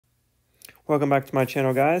Welcome back to my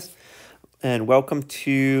channel, guys, and welcome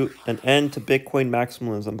to An End to Bitcoin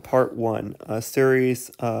Maximalism, Part 1, a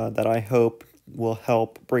series that I hope will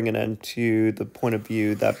help bring an end to the point of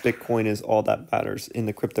view that Bitcoin is all that matters in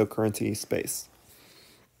the cryptocurrency space.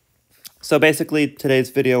 So basically, today's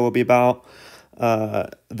video will be about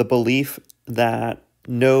the belief that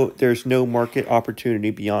there's no market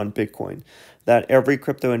opportunity beyond Bitcoin, that every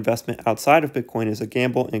crypto investment outside of Bitcoin is a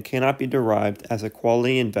gamble and cannot be derived as a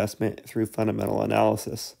quality investment through fundamental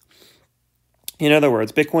analysis. In other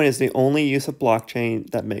words, Bitcoin is the only use of blockchain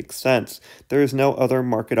that makes sense. There is no other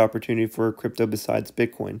market opportunity for crypto besides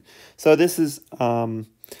Bitcoin. So this is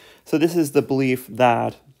the belief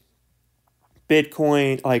that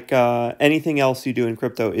Bitcoin, like anything else you do in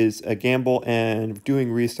crypto, is a gamble, and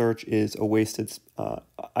doing research is a wasted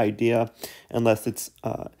idea unless it's,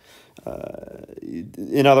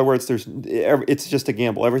 in other words, it's just a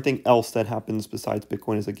gamble. Everything else that happens besides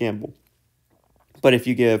Bitcoin is a gamble. But if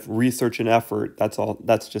you give research and effort,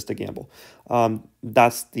 that's just a gamble.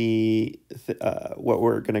 That's what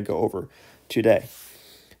we're going to go over today.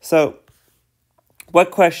 So what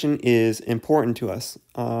question is important to us?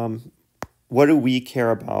 What do we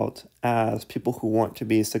care about as people who want to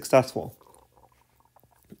be successful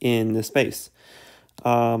in this space?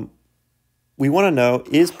 We want to know,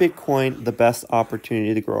 is Bitcoin the best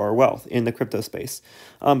opportunity to grow our wealth in the crypto space?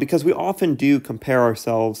 Because we often do compare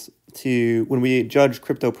ourselves to, when we judge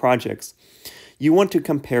crypto projects, you want to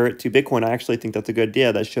compare it to Bitcoin. I actually think that's a good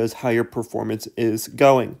idea. That shows how your performance is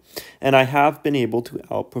going. And I have been able to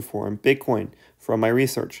outperform Bitcoin from my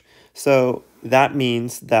research. So that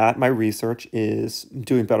means that my research is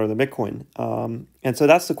doing better than Bitcoin. And so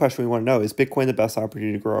that's the question we want to know. Is Bitcoin the best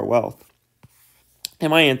opportunity to grow our wealth? And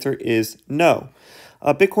my answer is no.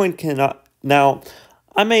 Bitcoin cannot. Now,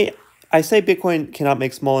 I say Bitcoin cannot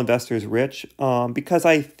make small investors rich because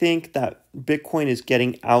I think that Bitcoin is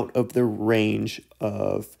getting out of the range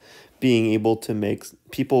of being able to make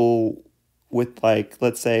people with, like,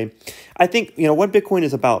 let's say, I think, one Bitcoin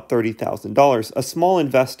is about $30,000. A small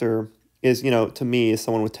investor is, to me, is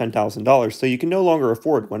someone with $10,000. So you can no longer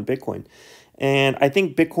afford one Bitcoin. And I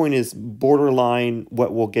think Bitcoin is borderline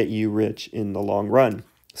what will get you rich in the long run.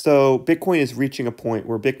 So Bitcoin is reaching a point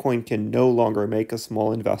where Bitcoin can no longer make a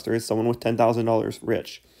small investor, as someone with $10,000,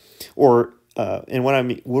 rich. Or and what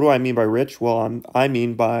do I mean by rich? Well, I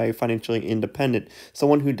mean by financially independent,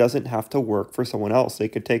 someone who doesn't have to work for someone else. They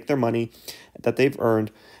could take their money that they've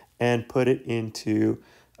earned and put it into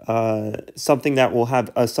something that will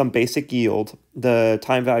have some basic yield, the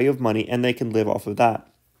time value of money, and they can live off of that.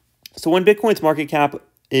 So when Bitcoin's market cap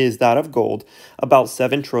is that of gold, about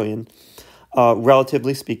 7 trillion,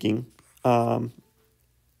 relatively speaking,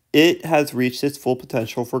 it has reached its full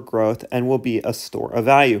potential for growth and will be a store of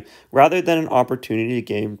value rather than an opportunity to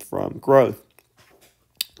gain from growth.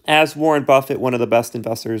 As Warren Buffett, one of the best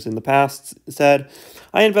investors in the past, said,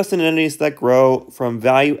 I invest in entities that grow from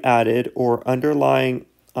value added or underlying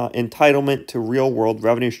entitlement to real-world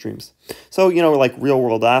revenue streams. So, like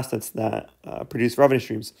real-world assets that produce revenue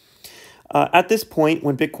streams. At this point,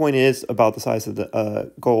 when Bitcoin is about the size of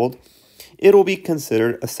the gold, it will be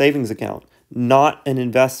considered a savings account, not an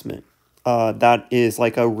investment that is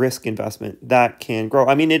like a risk investment that can grow.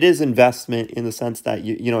 I mean, it is investment in the sense that,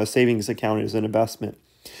 a savings account is an investment.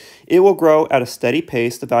 It will grow at a steady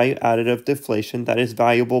pace, the value added of deflation that is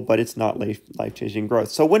valuable, but it's not life-changing growth.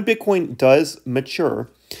 So when Bitcoin does mature,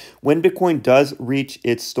 when Bitcoin does reach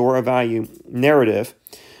its store of value narrative,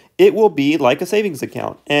 it will be like a savings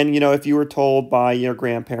account. And, if you were told by your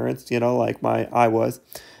grandparents, like I was,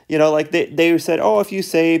 like they said, oh, if you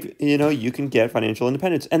save, you can get financial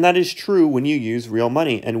independence. And that is true when you use real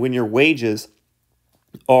money and when your wages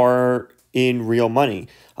are in real money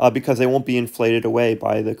because they won't be inflated away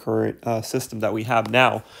by the current system that we have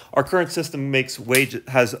now. Our current system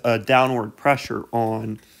has a downward pressure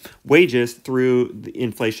on wages through the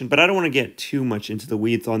inflation, but I don't want to get too much into the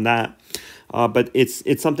weeds on that. But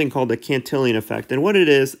it's something called the Cantillon effect. And what it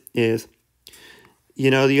is,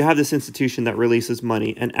 you have this institution that releases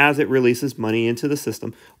money. And as it releases money into the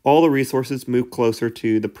system, all the resources move closer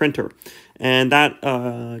to the printer. And that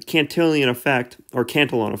Cantillon effect, or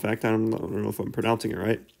Cantillon effect, I don't know if I'm pronouncing it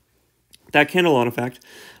right. That Cantillon effect,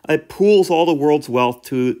 it pools all the world's wealth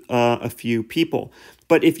to a few people.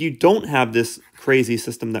 But if you don't have this crazy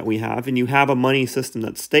system that we have, and you have a money system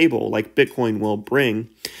that's stable, like Bitcoin will bring,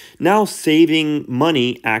 now saving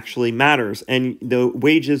money actually matters, and the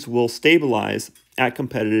wages will stabilize at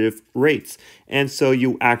competitive rates. And so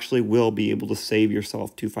you actually will be able to save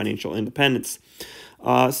yourself to financial independence.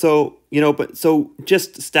 So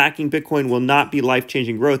just stacking Bitcoin will not be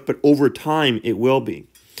life-changing growth, but over time it will be.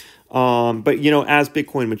 But, you know, as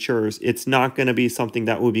Bitcoin matures, it's not going to be something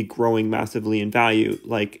that will be growing massively in value.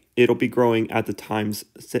 Like, it'll be growing at the time's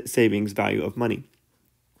savings value of money.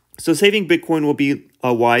 So saving Bitcoin will be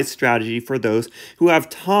a wise strategy for those who have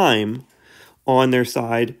time on their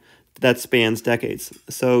side that spans decades.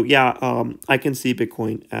 So yeah, I can see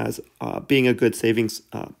Bitcoin as being a good savings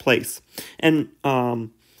place. And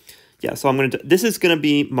yeah, so this is gonna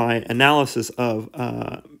be my analysis of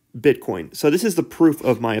Bitcoin. So this is the proof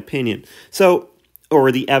of my opinion. So,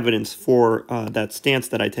 or the evidence for that stance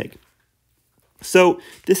that I take. So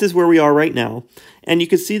this is where we are right now, and you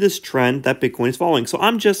can see this trend that Bitcoin is following. So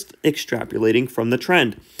I'm just extrapolating from the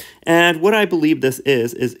trend. And what I believe this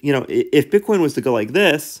is, you know, if Bitcoin was to go like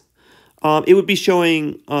this, it would be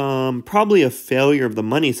showing probably a failure of the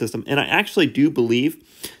money system. And I actually do believe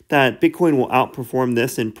that Bitcoin will outperform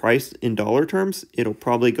this in price in dollar terms. It'll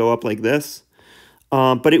probably go up like this.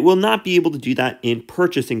 But it will not be able to do that in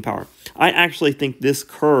purchasing power. I actually think this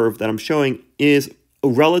curve that I'm showing is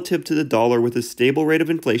relative to the dollar with a stable rate of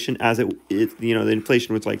inflation, as it you know, the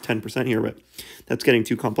inflation was like 10% here, but that's getting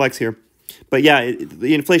too complex here. But yeah,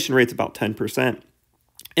 the inflation rate's about 10%.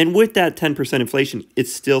 And with that 10% inflation,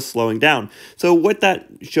 it's still slowing down. So what that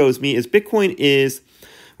shows me is Bitcoin is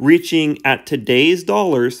reaching, at today's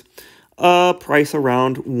dollars, a price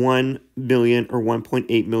around 1 million or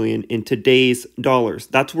 1.8 million in today's dollars.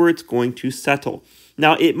 That's where it's going to settle.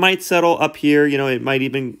 Now, it might settle up here, you know, it might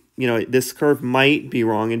even, you know, this curve might be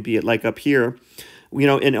wrong and be it like up here, you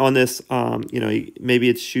know, and on this, you know, maybe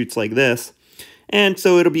it shoots like this. And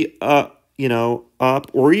so it'll be, you know,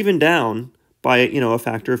 up or even down by, you know, a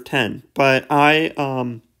factor of 10. But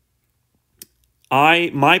my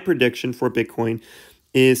prediction for Bitcoin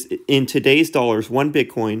is in today's dollars, one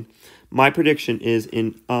Bitcoin, my prediction is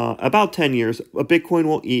in about 10 years, a Bitcoin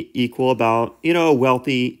will equal about, you know, a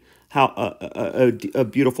wealthy, a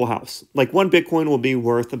beautiful house. Like one Bitcoin will be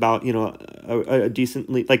worth about, you know, a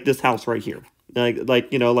decently, like this house right here,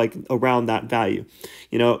 like you know, like around that value.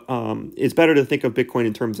 You know, it's better to think of Bitcoin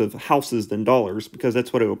in terms of houses than dollars, because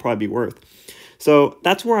that's what it will probably be worth. So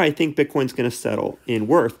that's where I think Bitcoin's going to settle in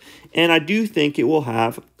worth. And I do think it will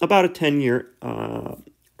have about a 10-year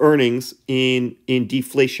earnings in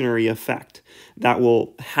deflationary effect that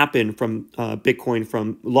will happen from Bitcoin,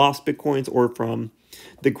 from lost Bitcoins, or from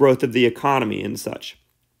the growth of the economy and such.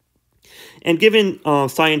 And given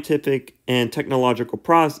scientific and technological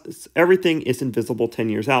process, everything is invisible 10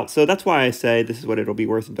 years out. So that's why I say this is what it'll be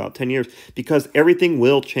worth in about 10 years, because everything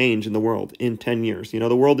will change in the world in 10 years. You know,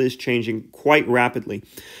 the world is changing quite rapidly.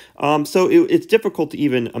 So it's difficult to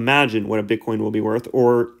even imagine what a Bitcoin will be worth,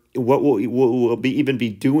 or what will even be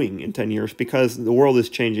doing in 10 years, because the world is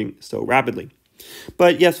changing so rapidly.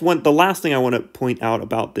 But yes, the last thing I want to point out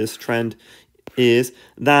about this trend is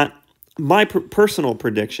that my personal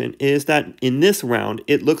prediction is that in this round,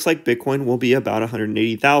 it looks like Bitcoin will be about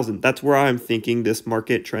 180,000. That's where I'm thinking this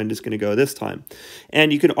market trend is going to go this time.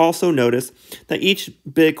 And you can also notice that each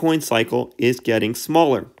Bitcoin cycle is getting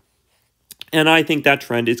smaller. And I think that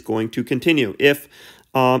trend is going to continue. If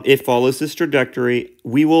it follows this trajectory,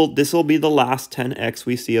 this will be the last 10x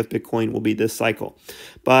we see of Bitcoin will be this cycle.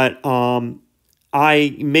 But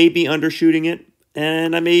I may be undershooting it,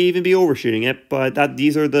 and I may even be overshooting it, but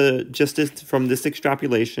these are from this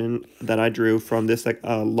extrapolation that I drew from this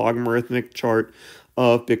logarithmic chart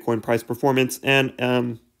of Bitcoin price performance,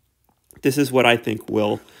 and this is what I think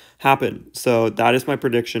will happen. So that is my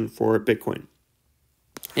prediction for Bitcoin.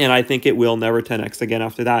 And I think it will never 10x again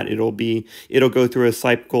after that. It'll go through a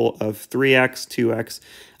cycle of 3x, 2x,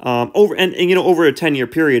 over you know, over a 10-year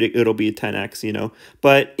period, it'll be a 10x, you know.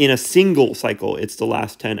 But in a single cycle, it's the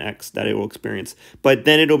last 10x that it will experience. But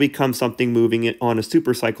then it'll become something moving it on a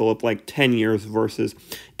super cycle of like 10 years versus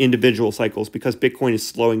individual cycles, because Bitcoin is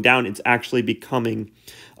slowing down. It's actually becoming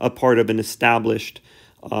a part of an established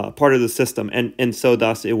part of the system, and so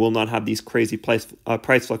thus it will not have these crazy price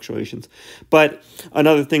fluctuations. But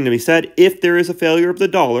another thing to be said, if there is a failure of the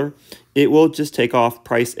dollar, it will just take off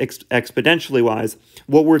price exponentially wise.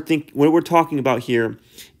 What we're talking about here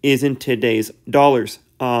is in today's dollars.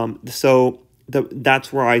 So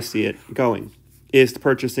that's where I see it going, is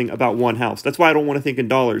purchasing about one house. That's why I don't want to think in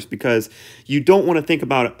dollars, because you don't want to think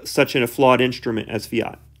about such a flawed instrument as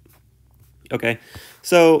fiat. Okay,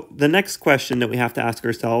 so the next question that we have to ask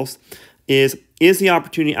ourselves is the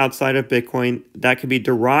opportunity outside of Bitcoin that can be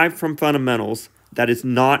derived from fundamentals that is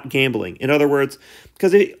not gambling? In other words,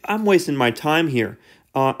 because I'm wasting my time here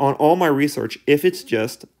on all my research if it's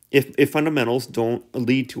just if fundamentals don't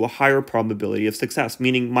lead to a higher probability of success,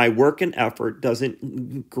 meaning my work and effort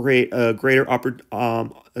doesn't create a greater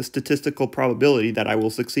a statistical probability that I will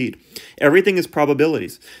succeed. Everything is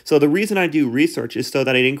probabilities. So the reason I do research is so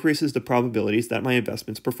that it increases the probabilities that my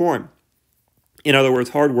investments perform. In other words,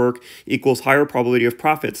 hard work equals higher probability of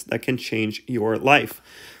profits that can change your life.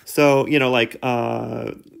 So,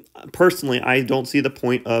 personally, I don't see the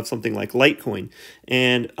point of something like Litecoin.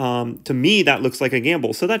 And to me, that looks like a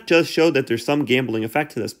gamble. So that does show that there's some gambling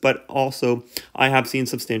effect to this. But also, I have seen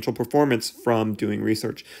substantial performance from doing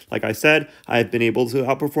research. Like I said, I've been able to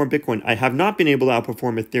outperform Bitcoin. I have not been able to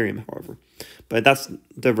outperform Ethereum, however. But that's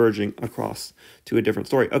diverging across to a different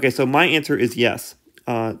story. Okay, so my answer is yes.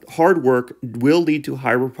 Hard work will lead to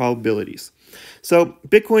higher probabilities. So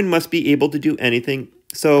Bitcoin must be able to do anything.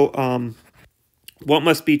 So what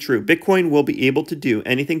must be true? Bitcoin will be able to do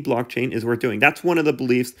anything blockchain is worth doing. That's one of the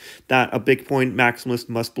beliefs that a Bitcoin maximalist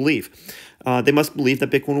must believe. They must believe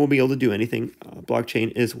that Bitcoin will be able to do anything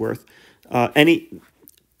blockchain is worth.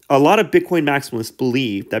 A lot of Bitcoin maximalists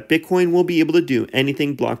believe that Bitcoin will be able to do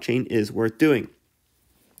anything blockchain is worth doing.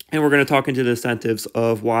 And we're going to talk into the incentives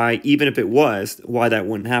of why, even if it was, why that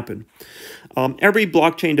wouldn't happen. Every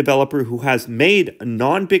blockchain developer who has made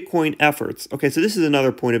non-Bitcoin efforts. Okay, so this is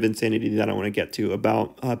another point of insanity that I want to get to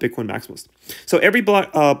about Bitcoin maximalists. So every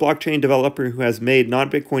blockchain developer who has made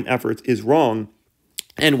non-Bitcoin efforts is wrong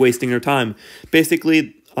and wasting their time.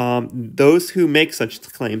 Basically, those who make such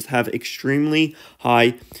claims have extremely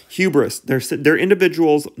high hubris. They're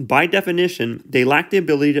individuals, by definition, they lack the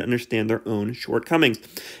ability to understand their own shortcomings.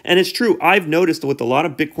 And it's true, I've noticed with a lot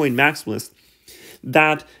of Bitcoin maximalists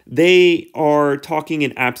that they are talking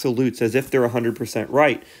in absolutes as if they're 100%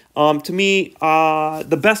 right. To me,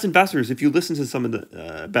 the best investors, if you listen to some of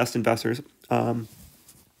the best investors,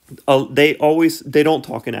 they don't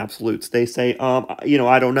talk in absolutes. They say,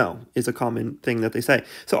 I don't know, is a common thing that they say.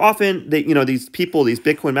 So often these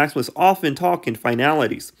Bitcoin maximalists often talk in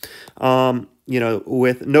finalities,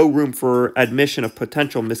 with no room for admission of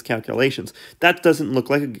potential miscalculations. That doesn't look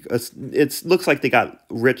like it looks like they got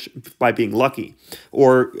rich by being lucky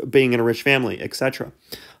or being in a rich family, etc.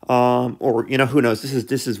 Or who knows?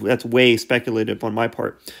 That's way speculative on my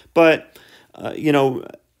part. But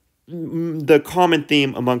the common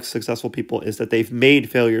theme amongst successful people is that they've made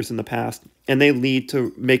failures in the past, and they lead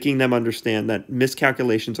to making them understand that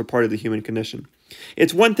miscalculations are part of the human condition.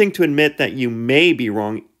 It's one thing to admit that you may be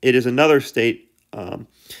wrong. It is another to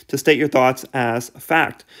state your thoughts as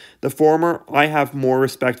fact. The former, I have more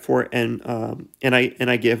respect for, and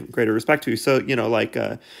I give greater respect to. So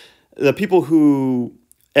the people who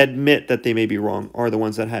admit that they may be wrong are the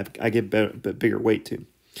ones that I give bigger weight to.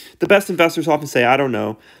 The best investors often say, I don't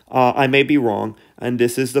know, I may be wrong, and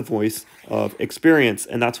this is the voice of experience,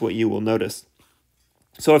 and that's what you will notice.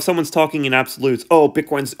 So if someone's talking in absolutes,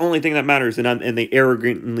 Bitcoin's the only thing that matters, and they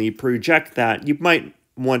arrogantly project that, you might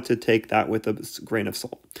want to take that with a grain of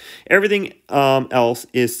salt. Everything else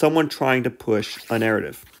is someone trying to push a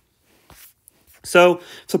narrative. So,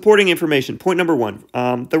 supporting information. Point number one,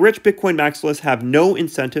 the rich Bitcoin maximalists have no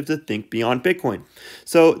incentive to think beyond Bitcoin.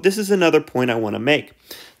 So, this is another point I want to make.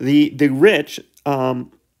 The rich,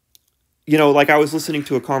 like I was listening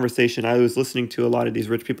to a conversation, I was listening to a lot of these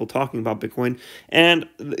rich people talking about Bitcoin, and,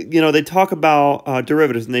 they talk about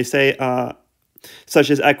derivatives, and they say, such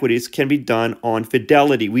as equities, can be done on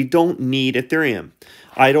Fidelity. We don't need Ethereum.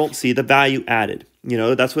 I don't see the value added.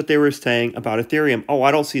 That's what they were saying about Ethereum. I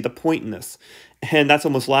don't see the point in this. And that's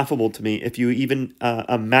almost laughable to me if you even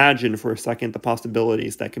imagine for a second the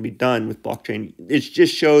possibilities that can be done with blockchain. It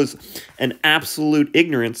just shows an absolute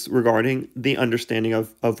ignorance regarding the understanding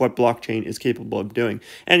of what blockchain is capable of doing.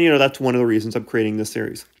 And, that's one of the reasons I'm creating this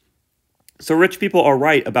series. So rich people are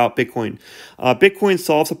right about Bitcoin. Bitcoin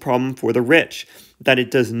solves a problem for the rich that it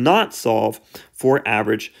does not solve for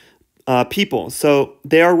average people. So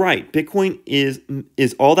they are right. Bitcoin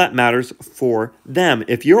is all that matters for them.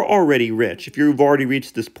 If you're already rich, if you've already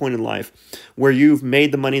reached this point in life where you've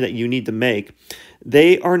made the money that you need to make,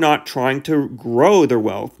 they are not trying to grow their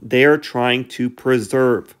wealth. They are trying to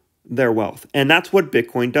preserve their wealth. And that's what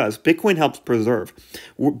Bitcoin does. Bitcoin helps preserve.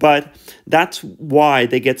 But that's why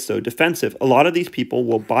they get so defensive. A lot of these people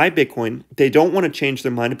will buy Bitcoin. They don't want to change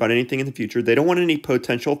their mind about anything in the future. They don't want any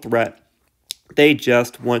potential threat. They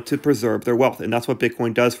just want to preserve their wealth, and that's what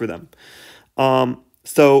Bitcoin does for them.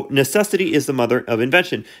 So necessity is the mother of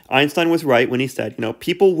invention. Einstein was right when he said,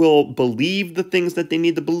 people will believe the things that they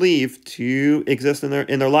need to believe to exist in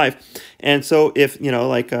their life. And so if,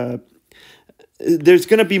 there's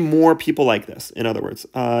going to be more people like this. In other words,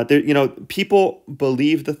 people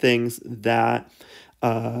believe the things that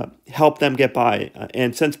help them get by.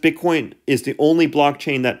 And since Bitcoin is the only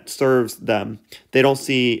blockchain that serves them, they don't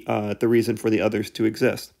see the reason for the others to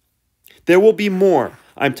exist. There will be more.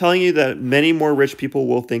 I'm telling you that many more rich people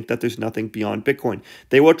will think that there's nothing beyond Bitcoin.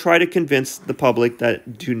 They will try to convince the public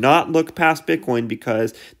that do not look past Bitcoin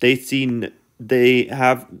because they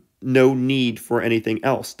have no need for anything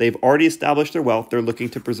else. They've already established their wealth. They're looking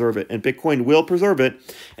to preserve it, and Bitcoin will preserve it,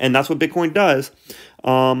 and that's what Bitcoin does.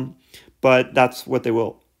 But that's what they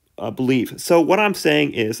will believe. So what I'm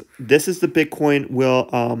saying is, this is the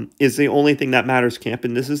Bitcoin is the only thing that matters camp,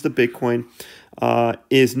 and this is the Bitcoin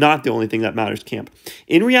is not the only thing that matters camp.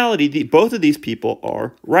 In reality, both of these people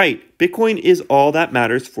are right. Bitcoin is all that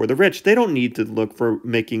matters for the rich. They don't need to look for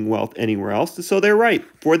making wealth anywhere else, so they're right.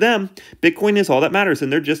 For them, Bitcoin is all that matters,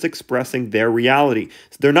 and they're just expressing their reality.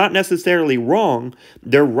 So they're not necessarily wrong.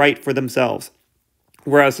 They're right for themselves.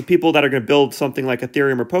 Whereas the people that are going to build something like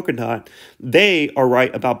Ethereum or Polkadot, they are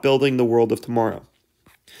right about building the world of tomorrow.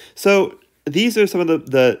 So these are some of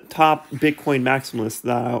the top Bitcoin maximalists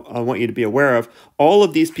that I want you to be aware of. All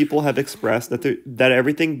of these people have expressed that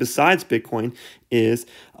everything besides Bitcoin is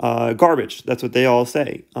garbage. That's what they all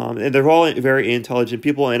say. And they're all very intelligent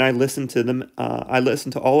people, and I listen to them. I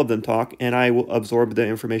listen to all of them talk, and I will absorb the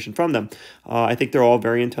information from them. I think they're all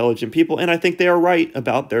very intelligent people, and I think they are right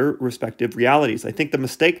about their respective realities. I think the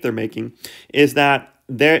mistake they're making is that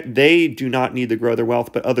they do not need to grow their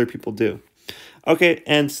wealth, but other people do. Okay,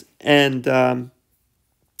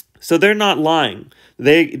 so they're not lying.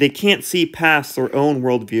 They can't see past their own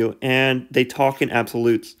worldview, and they talk in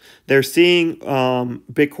absolutes. They're seeing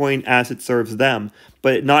Bitcoin as it serves them,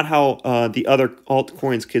 but not how the other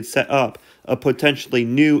altcoins could set up a potentially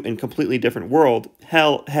new and completely different world.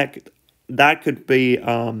 Heck, that could be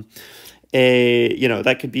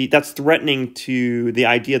that's threatening to the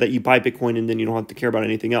idea that you buy Bitcoin and then you don't have to care about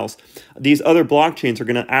anything else. These other blockchains are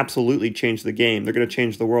going to absolutely change the game. They're going to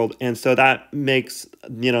change the world. And so that makes,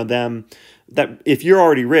 them, that if you're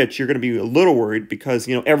already rich, you're going to be a little worried because,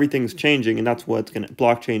 everything's changing, and that's what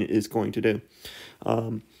blockchain is going to do.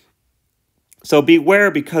 So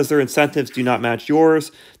beware, because their incentives do not match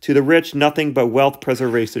yours. To the rich, nothing but wealth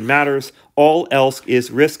preservation matters. All else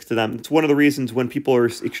is risk to them. It's one of the reasons when people are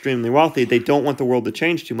extremely wealthy, they don't want the world to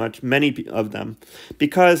change too much, many of them,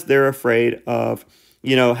 because they're afraid of,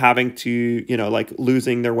 having to,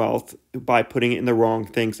 losing their wealth by putting it in the wrong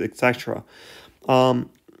things, etc.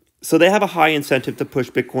 So they have a high incentive to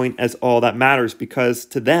push Bitcoin as all that matters because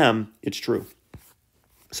to them, it's true.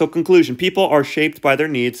 So conclusion, people are shaped by their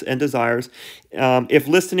needs and desires. If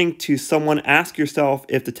listening to someone, ask yourself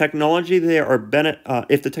if the technology that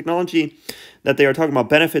they are talking about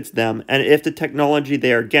benefits them, and if the technology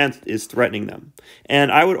they are against is threatening them. And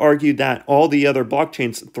I would argue that all the other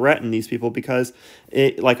blockchains threaten these people because,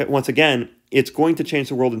 once again, it's going to change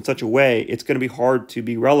the world in such a way, it's going to be hard to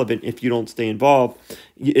be relevant if you don't stay involved.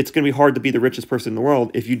 It's going to be hard to be the richest person in the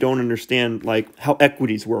world if you don't understand how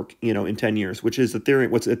equities work, in 10 years, which is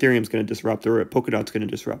Ethereum's going to disrupt, or Polkadot's going to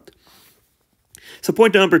disrupt. So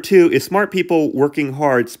point number 2 is smart people working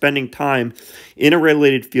hard, spending time in a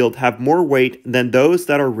related field have more weight than those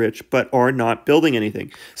that are rich but are not building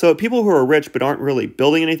anything. So people who are rich but aren't really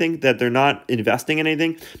building anything, that they're not investing in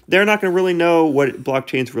anything, they're not going to really know what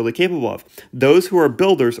blockchain's really capable of. Those who are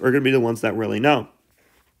builders are going to be the ones that really know.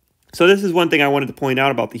 So this is one thing I wanted to point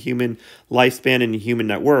out about the human lifespan and human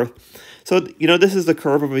net worth. So, this is the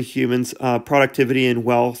curve of a human's productivity and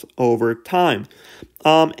wealth over time.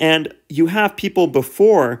 And you have people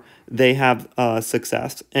before they have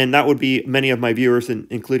success, and that would be many of my viewers,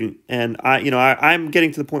 including, and I'm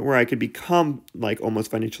getting to the point where I could become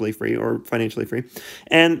almost financially free.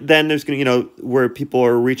 And then there's where people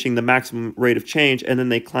are reaching the maximum rate of change, and then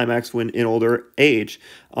they climax when in older age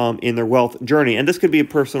in their wealth journey. And this could be a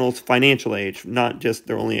person's financial age, not just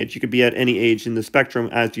their only age. You could be at any age in the spectrum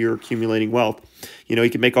as you're accumulating wealth. You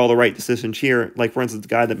can make all the right decisions here. Like, for instance, the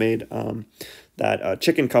guy that made that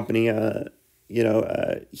chicken company,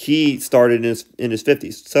 he started in his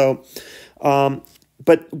 50s. So,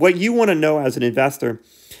 but what you want to know as an investor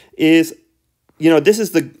is,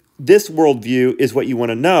 this worldview is what you want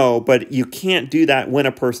to know, but you can't do that when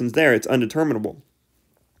a person's there. It's undeterminable.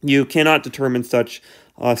 You cannot determine such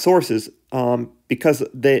sources because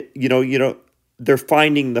they're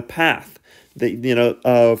finding the path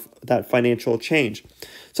of that financial change.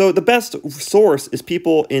 So the best source is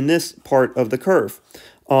people in this part of the curve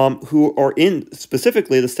who are in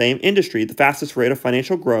specifically the same industry, the fastest rate of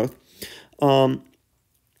financial growth.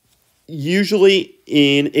 usually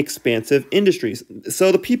in expansive industries.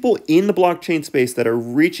 So the people in the blockchain space that are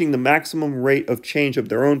reaching the maximum rate of change of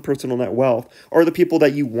their own personal net wealth are the people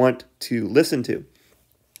that you want to listen to.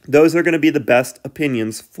 Those are going to be the best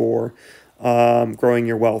opinions for growing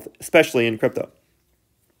your wealth, especially in crypto.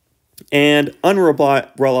 And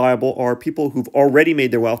unreliable are people who've already made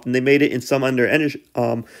their wealth and they made it in some other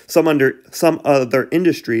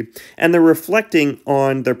industry, and they're reflecting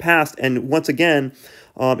on their past. And once again,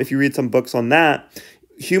 if you read some books on that,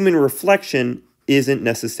 human reflection isn't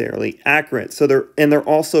necessarily accurate. So they're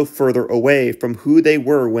also further away from who they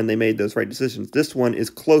were when they made those right decisions. This one is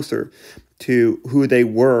closer to who they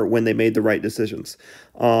were when they made the right decisions.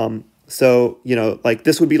 So, like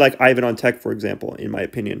this would be like Ivan on Tech, for example, in my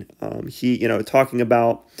opinion. He, talking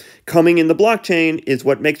about coming in the blockchain is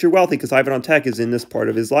what makes you wealthy, because Ivan on Tech is in this part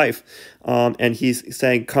of his life. And he's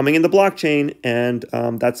saying coming in the blockchain, and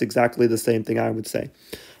that's exactly the same thing I would say.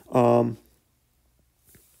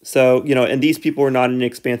 So, and these people are not in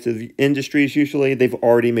expansive industries usually. They've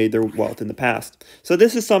already made their wealth in the past. So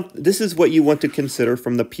this is what you want to consider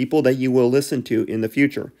from the people that you will listen to in the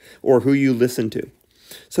future, or who you listen to.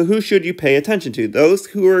 So who should you pay attention to? Those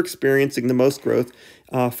who are experiencing the most growth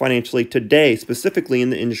financially today, specifically in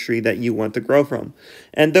the industry that you want to grow from.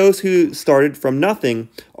 And those who started from nothing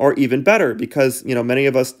are even better, because, many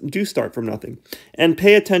of us do start from nothing. And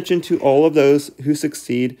pay attention to all of those who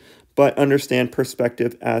succeed, but understand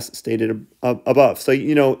perspective as stated above. So,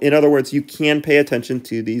 in other words, you can pay attention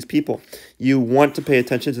to these people. You want to pay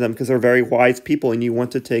attention to them because they're very wise people, and you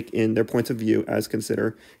want to take in their points of view as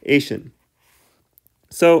consideration.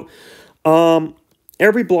 So,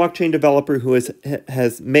 every blockchain developer who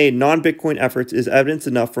has made non-Bitcoin efforts is evidence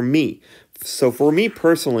enough for me. So for me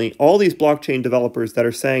personally, all these blockchain developers that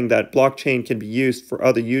are saying that blockchain can be used for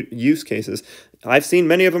other use cases, I've seen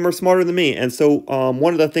many of them are smarter than me. And so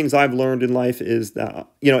one of the things I've learned in life is that,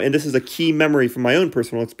 and this is a key memory from my own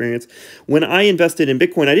personal experience. When I invested in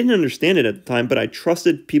Bitcoin, I didn't understand it at the time, but I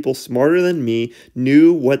trusted people smarter than me,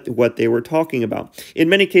 knew what they were talking about. In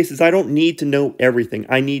many cases, I don't need to know everything.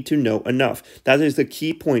 I need to know enough. That is the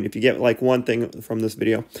key point. If you get like one thing from this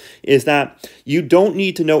video, is that you don't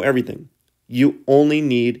need to know everything. You only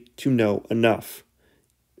need to know enough.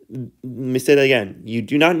 Let me say that again. You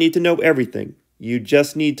do not need to know everything. You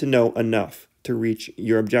just need to know enough to reach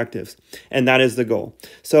your objectives. And that is the goal.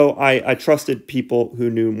 So I trusted people who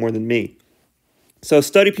knew more than me. So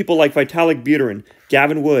study people like Vitalik Buterin,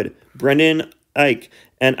 Gavin Wood, Brendan Eich,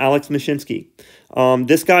 and Alex Mashinsky.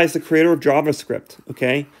 This guy is the creator of JavaScript,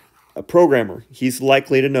 okay? A programmer. He's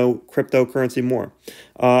likely to know cryptocurrency more.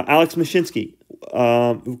 Alex Mashinsky,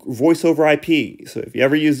 voice over IP. So if you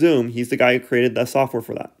ever use Zoom, he's the guy who created the software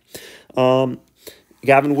for that.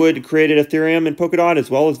 Gavin Wood created Ethereum and Polkadot, as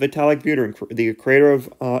well as Vitalik Buterin, the creator of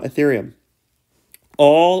Ethereum.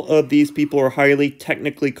 All of these people are highly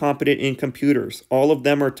technically competent in computers. All of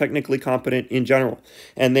them are technically competent in general,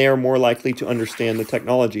 and they are more likely to understand the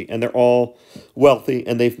technology. And they're all wealthy,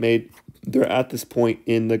 and they're at this point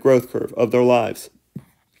in the growth curve of their lives.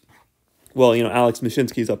 Well, Alex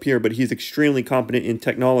Mashinsky's up here, but he's extremely competent in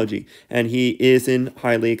technology, and he is in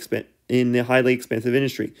the highly expensive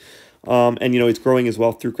industry. And, he's growing his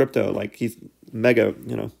wealth through crypto. Like, he's mega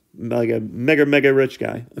rich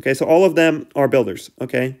guy. Okay, so all of them are builders,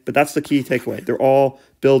 okay? But that's the key takeaway. They're all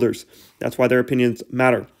builders. That's why their opinions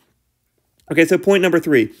matter. Okay, so point number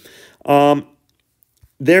 3.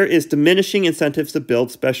 There is diminishing incentives to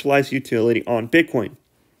build specialized utility on Bitcoin.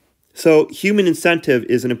 So human incentive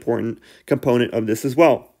is an important component of this as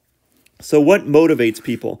well. So what motivates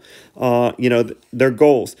people? Their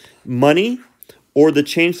goals. Money, or to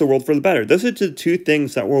change the world for the better. Those are the two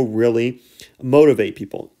things that will really motivate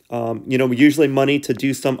people. Usually money to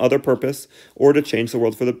do some other purpose, or to change the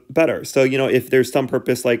world for the better. So, if there's some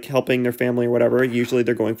purpose like helping their family or whatever, usually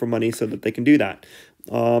they're going for money so that they can do that.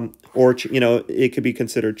 Or it could be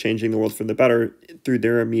considered changing the world for the better through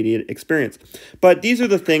their immediate experience. But these are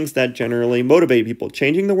the things that generally motivate people: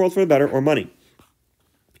 changing the world for the better or money.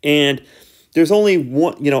 And there's only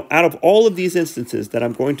one, out of all of these instances that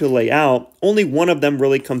I'm going to lay out, only one of them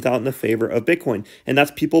really comes out in the favor of Bitcoin, and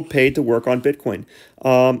that's people paid to work on Bitcoin.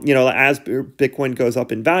 As Bitcoin goes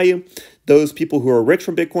up in value, those people who are rich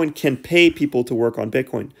from Bitcoin can pay people to work on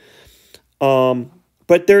Bitcoin.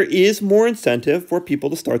 But there is more incentive for people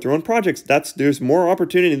to start their own projects. There's more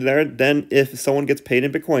opportunity there than if someone gets paid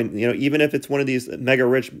in Bitcoin. Even if it's one of these mega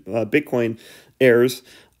rich Bitcoin heirs,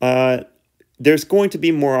 there's going to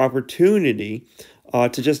be more opportunity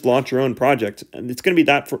to just launch your own project. And it's going to be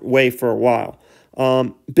that way for a while.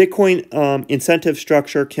 Bitcoin incentive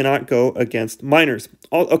structure cannot go against miners.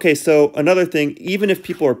 Okay, so another thing, even if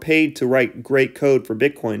people are paid to write great code for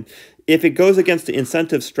Bitcoin, if it goes against the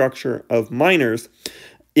incentive structure of miners,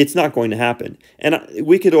 it's not going to happen. And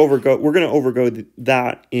we're going to overgo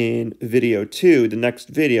that in video 2, the next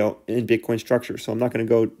video in Bitcoin structure. So I'm not going to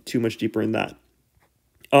go too much deeper in that.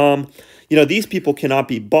 These people cannot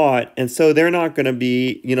be bought, and so they're not going to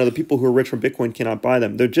be, the people who are rich from Bitcoin cannot buy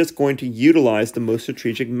them. They're just going to utilize the most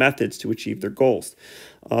strategic methods to achieve their goals.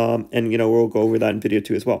 We'll go over that in video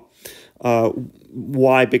 2 as well.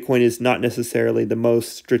 Why Bitcoin is not necessarily the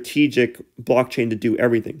most strategic blockchain to do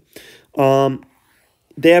everything.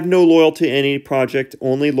 They have no loyalty to any project,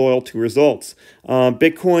 only loyal to results.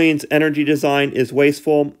 Bitcoin's energy design is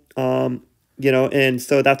wasteful. And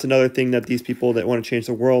so that's another thing that these people that want to change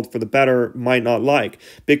the world for the better might not like.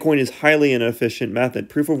 Bitcoin is highly inefficient method.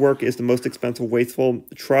 Proof of work is the most expensive, wasteful,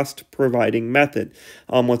 trust-providing method.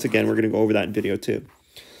 Once again, we're going to go over that in video 2.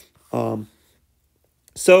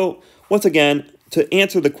 So once again, to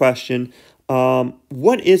answer the question,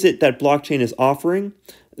 what is it that blockchain is offering?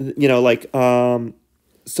 We're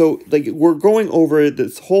going over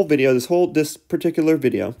this whole video. This particular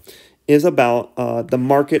video is about the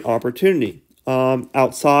market opportunity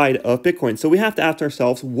outside of Bitcoin. So we have to ask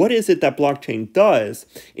ourselves, what is it that blockchain does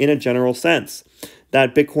in a general sense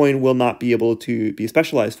that Bitcoin will not be able to be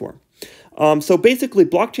specialized for? So basically,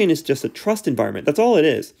 blockchain is just a trust environment. That's all it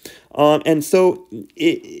is. All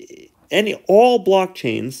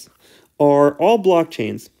blockchains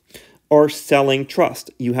are selling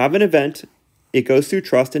trust. You have an event, it goes through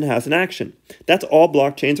trust and has an action. That's all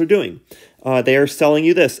blockchains are doing. They are selling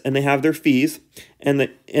you this, and they have their fees and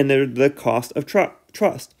the cost of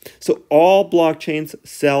trust. So all blockchains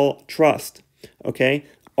sell trust. Okay,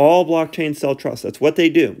 all blockchains sell trust. That's what they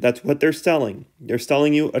do. That's what they're selling. They're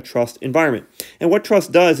selling you a trust environment. And what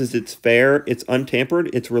trust does is it's fair, it's untampered,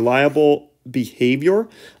 it's reliable behavior,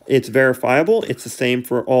 it's verifiable, it's the same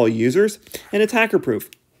for all users, and it's hacker-proof.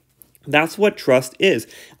 That's what trust is.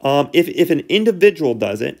 If an individual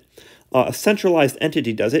does it, a centralized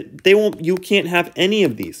entity does it, you can't have any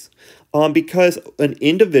of these. Because an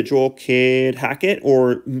individual could hack it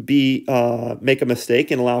or make a mistake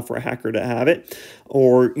and allow for a hacker to have it,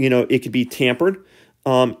 or it could be tampered,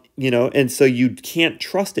 and so you can't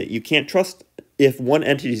trust it. You can't trust if one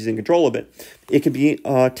entity is in control of it. It could be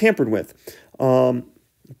tampered with.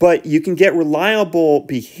 But you can get reliable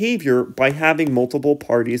behavior by having multiple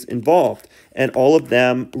parties involved and all of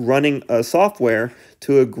them running a software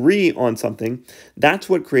to agree on something. That's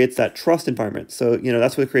what creates that trust environment. So,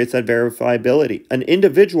 that's what creates that verifiability. An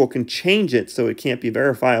individual can change it so it can't be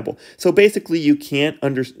verifiable. So basically, you can't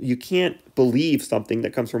believe something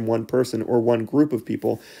that comes from one person or one group of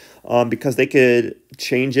people because they could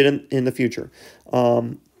change it in the future.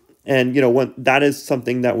 That is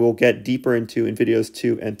something that we'll get deeper into in videos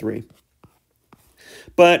 2 and 3.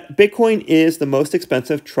 But Bitcoin is the most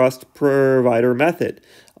expensive trust provider method.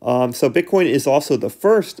 So Bitcoin is also the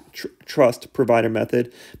first trust provider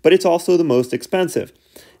method, but it's also the most expensive.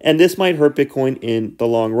 And this might hurt Bitcoin in the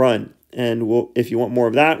long run. And if you want more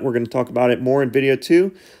of that, we're going to talk about it more in video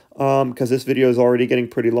 2, because this video is already getting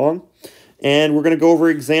pretty long. And we're going to go over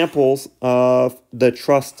examples of the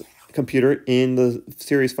trust computer in the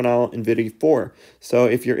series finale in video 4. So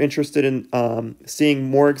if you're interested in seeing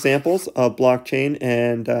more examples of blockchain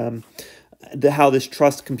and how this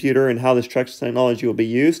trust computer and how this trust technology will be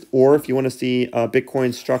used, or if you want to see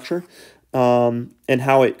Bitcoin structure and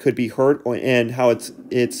how it could be hurt, and how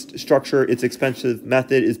its structure, its expensive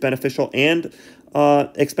method is beneficial and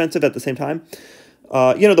expensive at the same time,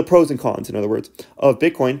 the pros and cons, in other words, of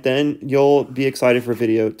Bitcoin, then you'll be excited for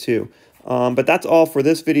video 2. But that's all for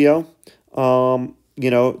this video, talking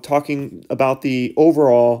about the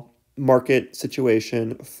overall market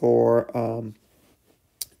situation for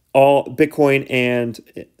all Bitcoin and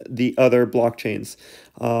the other blockchains.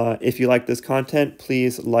 If you like this content,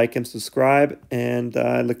 please like and subscribe, and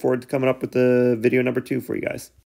I look forward to coming up with the video number 2 for you guys.